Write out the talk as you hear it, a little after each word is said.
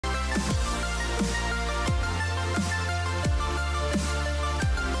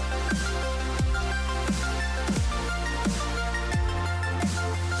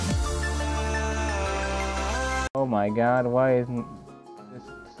Oh my god, why isn't this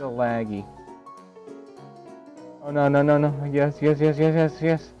still laggy? Oh no, no, no, no. Yes, yes, yes, yes, yes,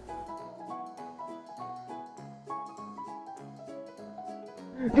 yes.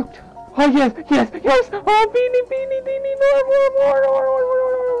 Oh yes, yes, yes! Oh, beanie, beanie, beanie,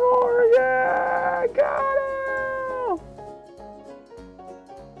 more, yeah, got it!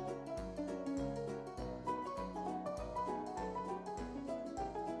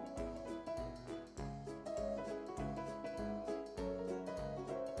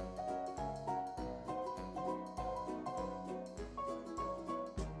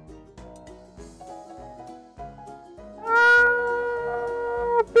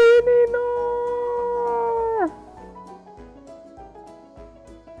 Ah, beanie, no!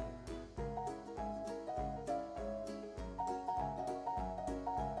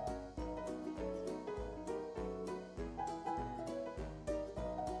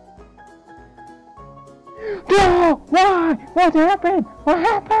 No! Why? What happened? What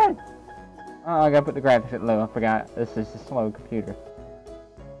happened? Oh, I gotta put the graphics at low. I forgot. This is a slow computer.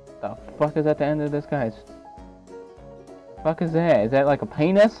 The fuck is at the end of this, guys? The fuck is that? Is that like a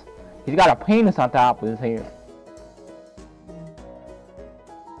penis? He's got a penis on top of his hair.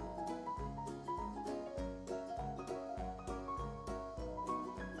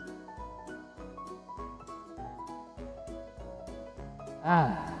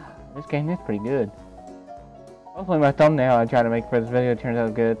 Ah, this game is pretty good. Hopefully my thumbnail I try to make for this video turns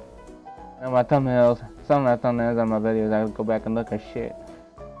out good. And my thumbnails, some of my thumbnails on my videos, I go back and look at shit.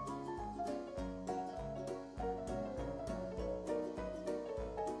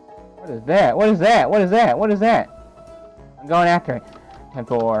 What is that? What is that? What is that? What is that? I'm going after it.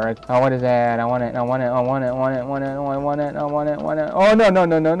 10-4. Oh, what is that? I want it. I want it. I want it. I want it. I want it. I want it. I want it. I want it. Oh no no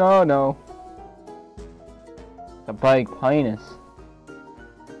no no no no! It's a big penis.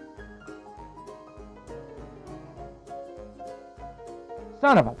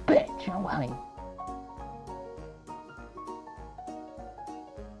 Son of a bitch! Oh, honey.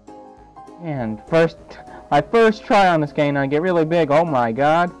 And my first try on this game, I get really big. Oh my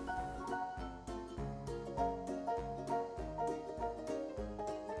god!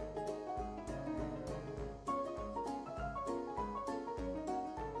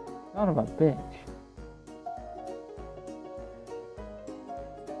 Son of a bitch!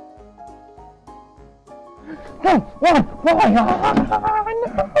 No! Why? No!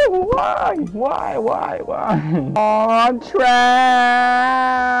 Why? Oh, I'm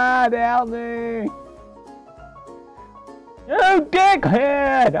trapped! Help me! You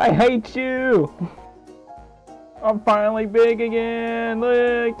dickhead! I hate you! I'm finally big again!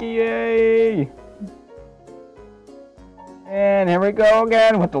 Look, yay! And here we go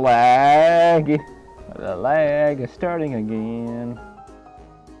again with the lag. The lag is starting again.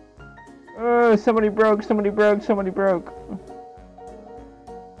 Oh, somebody broke, somebody broke, somebody broke.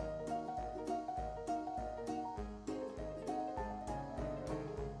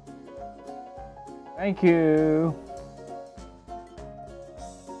 Thank you.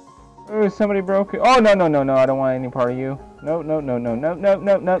 Oh, somebody broke it. Oh, no, no, no, no, I don't want any part of you. No, no, no, no, no, no,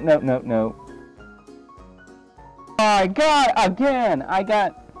 no, no, no, no, no. I got, again, I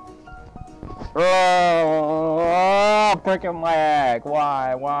got. Oh, freaking lag.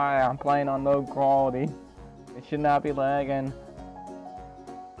 Why? I'm playing on low quality. It should not be lagging.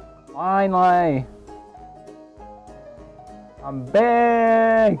 Finally. I'm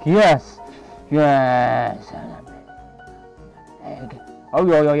big. Yes. Yes. Big.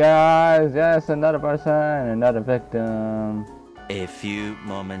 Oh, yes. Yes, another person, another victim. A few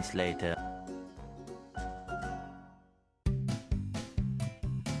moments later.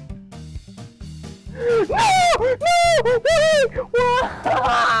 No! Wait! What?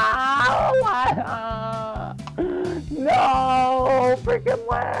 No! Freaking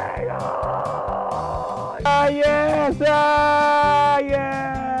lag! Oh. Yes!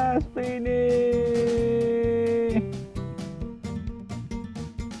 Yes! Beanie!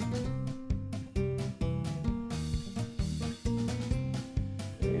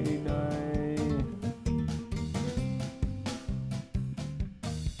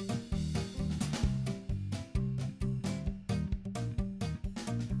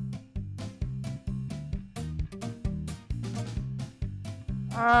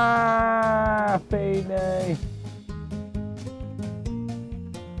 Ah, payday.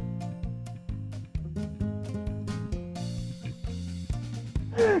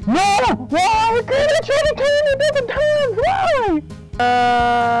 No! Why? I couldn't try to turn it different times. Why?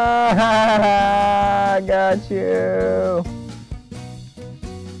 I got you.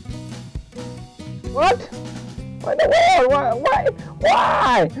 What? What in the world?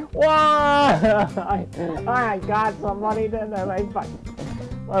 Why? I got somebody to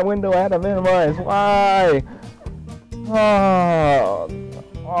my window had to minimize. Why? Oh,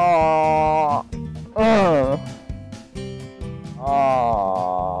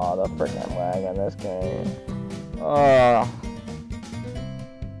 the freaking lag in this game. I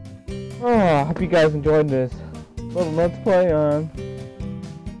hope you guys enjoyed this little Let's Play on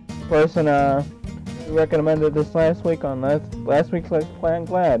person who recommended this last week on last week's Let's Play. I'm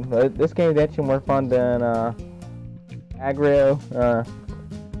glad. This game is actually more fun than Aggro.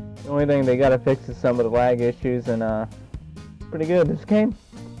 The only thing they gotta fix is some of the lag issues, and pretty good. This game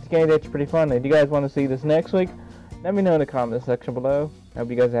is actually pretty fun. If you guys want to see this next week, let me know in the comment section below. I hope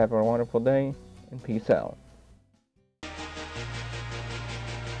you guys have a wonderful day, and peace out.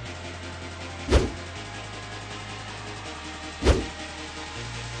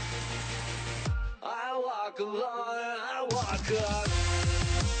 I walk alone, I walk up.